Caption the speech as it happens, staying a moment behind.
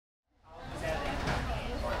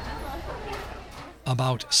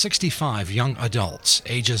About 65 young adults,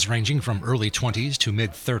 ages ranging from early 20s to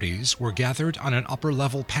mid-30s, were gathered on an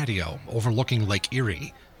upper-level patio overlooking Lake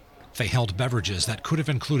Erie. They held beverages that could have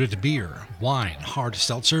included beer, wine, hard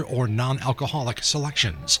seltzer, or non-alcoholic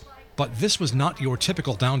selections. But this was not your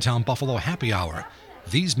typical downtown Buffalo happy hour.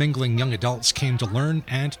 These mingling young adults came to learn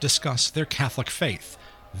and discuss their Catholic faith.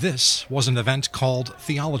 This was an event called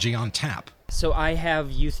Theology on Tap. So I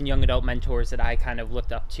have youth and young adult mentors that I kind of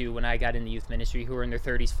looked up to when I got in the youth ministry who were in their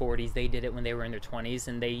 30s, 40s. They did it when they were in their 20s,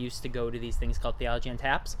 and they used to go to these things called Theology on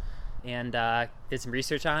Taps, and did some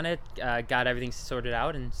research on it, got everything sorted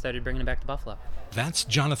out, and started bringing it back to Buffalo. That's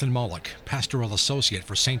Jonathan Mollick, pastoral associate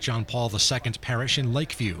for St. John Paul II Parish in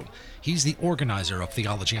Lakeview. He's the organizer of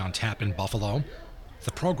Theology on Tap in Buffalo.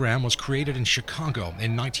 The program was created in Chicago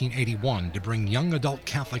in 1981 to bring young adult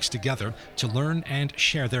Catholics together to learn and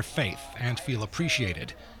share their faith and feel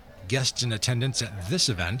appreciated. Guests in attendance at this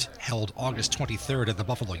event, held August 23rd at the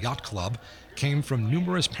Buffalo Yacht Club, came from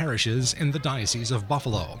numerous parishes in the Diocese of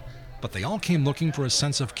Buffalo. But they all came looking for a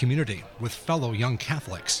sense of community with fellow young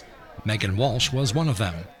Catholics. Megan Walsh was one of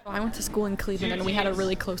them. I went to school in Cleveland, and we had a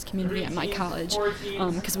really close community at my college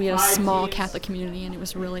because we had a small Catholic community, and it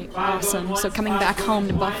was really awesome. So coming back home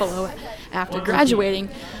to Buffalo after graduating,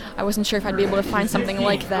 I wasn't sure if I'd be able to find something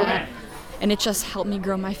like that. And it just helped me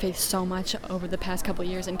grow my faith so much over the past couple of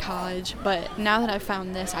years in college. But now that I've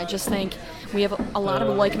found this, I just think we have a lot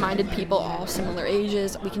of like-minded people, all similar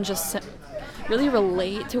ages. We can just really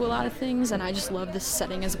relate to a lot of things, and I just love this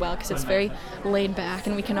setting as well because it's very laid back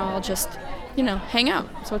and we can all just, hang out.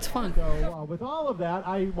 So it's fun. So with all of that,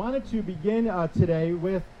 I wanted to begin today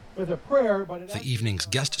with a prayer. The evening's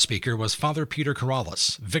guest speaker was Father Peter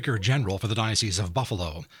Corrales, Vicar General for the Diocese of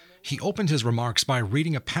Buffalo. He opened his remarks by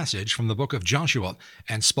reading a passage from the book of Joshua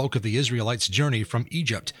and spoke of the Israelites' journey from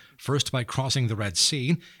Egypt, first by crossing the Red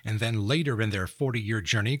Sea, and then later in their 40-year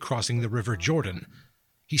journey crossing the River Jordan.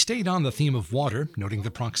 He stayed on the theme of water, noting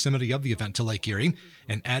the proximity of the event to Lake Erie,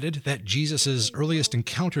 and added that Jesus' earliest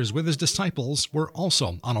encounters with his disciples were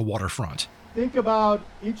also on a waterfront. Think about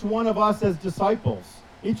each one of us as disciples,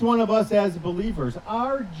 each one of us as believers.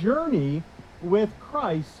 Our journey with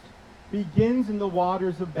Christ begins in the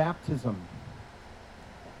waters of baptism.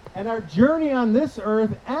 And our journey on this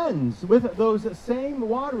earth ends with those same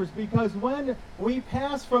waters, because when we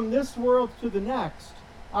pass from this world to the next,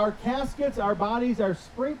 our caskets, our bodies are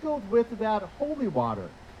sprinkled with that holy water.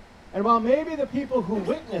 And while maybe the people who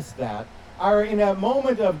witness that are in a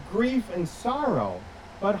moment of grief and sorrow,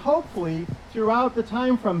 but hopefully throughout the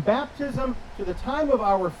time from baptism to the time of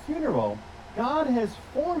our funeral, God has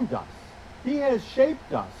formed us. He has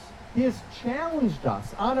shaped us. He has challenged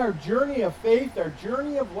us on our journey of faith, our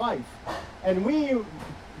journey of life. And we,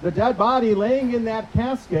 the dead body laying in that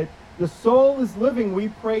casket, the soul is living, we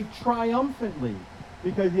pray triumphantly,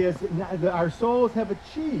 because our souls have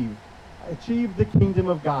achieved the kingdom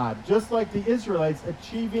of God, just like the Israelites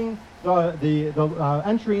achieving the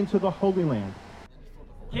entry into the Holy Land.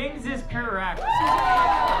 Kings is correct.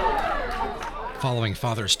 Following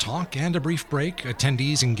Father's talk and a brief break,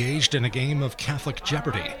 attendees engaged in a game of Catholic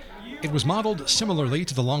Jeopardy! It was modeled similarly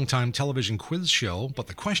to the longtime television quiz show, but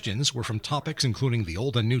the questions were from topics including the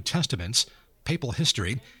Old and New Testaments, papal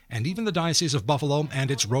history, and even the Diocese of Buffalo and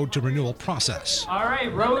its Road to Renewal process. All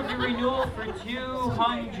right, Road to Renewal for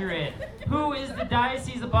 200. Who is the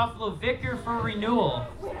Diocese of Buffalo Vicar for Renewal?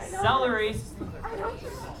 Celery.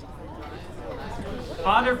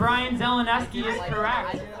 Father Brian Zeleneski is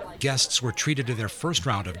correct. Guests were treated to their first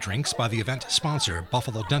round of drinks by the event sponsor,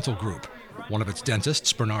 Buffalo Dental Group. One of its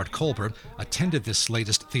dentists, Bernard Kolber, attended this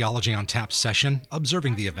latest Theology on Tap session,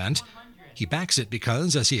 observing the event. He backs it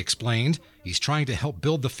because, as he explained, he's trying to help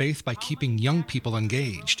build the faith by keeping young people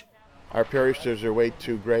engaged. Our parishes are way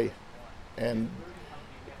too gray, and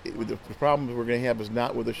the problem we're going to have is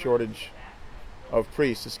not with the shortage of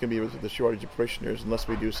priests, it's going to be with the shortage of parishioners unless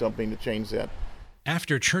we do something to change that.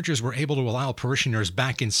 After churches were able to allow parishioners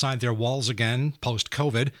back inside their walls again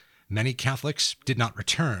post-COVID, many Catholics did not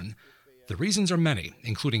return. The reasons are many,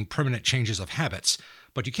 including permanent changes of habits,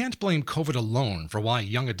 but you can't blame COVID alone for why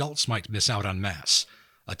young adults might miss out on Mass.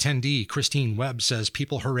 Attendee Christine Webb says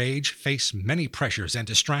people her age face many pressures and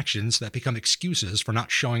distractions that become excuses for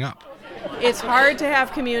not showing up. It's hard to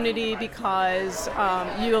have community because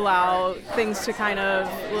you allow things to kind of,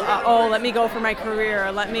 let me go for my career,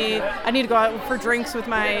 I need to go out for drinks with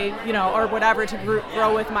my, or whatever to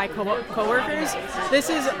grow with my coworkers. This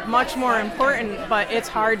is much more important, but it's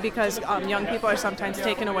hard because young people are sometimes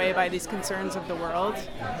taken away by these concerns of the world,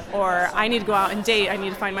 or I need to go out and date, I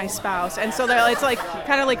need to find my spouse. And so it's like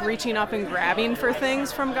kind of like reaching up and grabbing for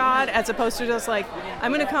things from God, as opposed to just like,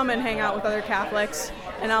 I'm going to come and hang out with other Catholics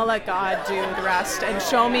and I'll let God do the rest and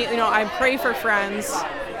show me, I pray for friends,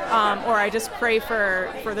 or I just pray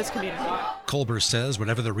for this community. Kolber says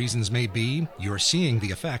whatever the reasons may be, you're seeing the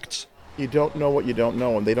effects. You don't know what you don't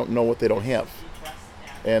know, and they don't know what they don't have.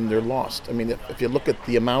 And they're lost. I mean, if you look at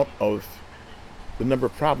the number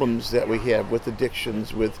of problems that we have with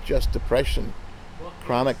addictions, with just depression,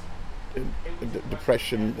 chronic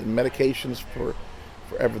depression, and medications for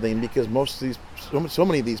everything, because so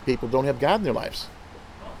many of these people don't have God in their lives.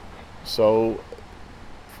 So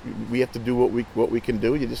we have to do what we can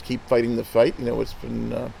do. You just keep fighting the fight. It's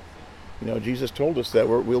been, Jesus told us that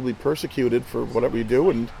we'll be persecuted for whatever you do,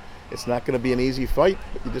 and it's not going to be an easy fight,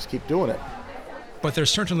 but you just keep doing it. But there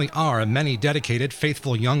certainly are many dedicated,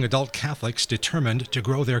 faithful young adult Catholics determined to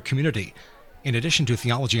grow their community. In addition to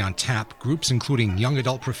Theology on Tap, groups including Young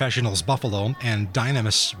Adult Professionals Buffalo and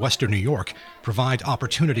Dynamis Western New York provide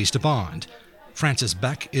opportunities to bond. Francis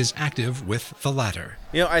Beck is active with the latter.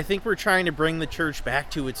 I think we're trying to bring the church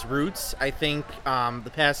back to its roots. I think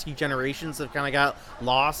the past few generations have kind of got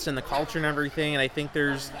lost in the culture and everything, and I think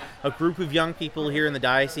there's a group of young people here in the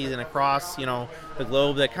diocese and across, the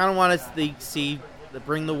globe that kind of want to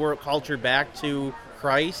bring the world culture back to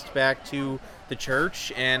Christ, back to the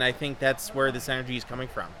church, and I think that's where this energy is coming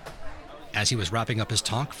from. As he was wrapping up his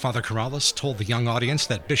talk, Father Corrales told the young audience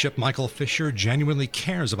that Bishop Michael Fisher genuinely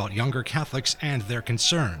cares about younger Catholics and their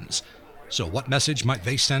concerns. So what message might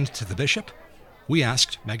they send to the bishop? We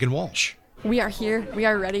asked Megan Walsh. We are here. We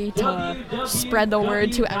are ready to spread the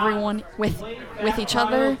word to everyone with each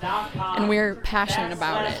other, and we're passionate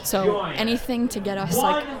about it. So anything to get us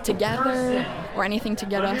together, or anything to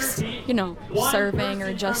get us, serving,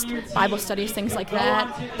 or just Bible studies, things like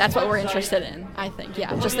that. That's what we're interested in, I think.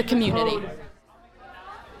 Yeah, just the community.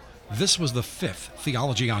 This was the 5th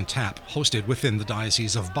Theology on Tap hosted within the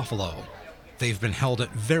Diocese of Buffalo. They've been held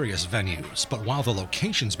at various venues, but while the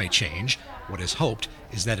locations may change, what is hoped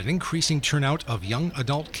is that an increasing turnout of young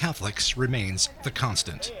adult Catholics remains the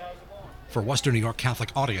constant. For Western New York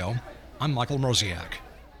Catholic Audio, I'm Michael Mroziak.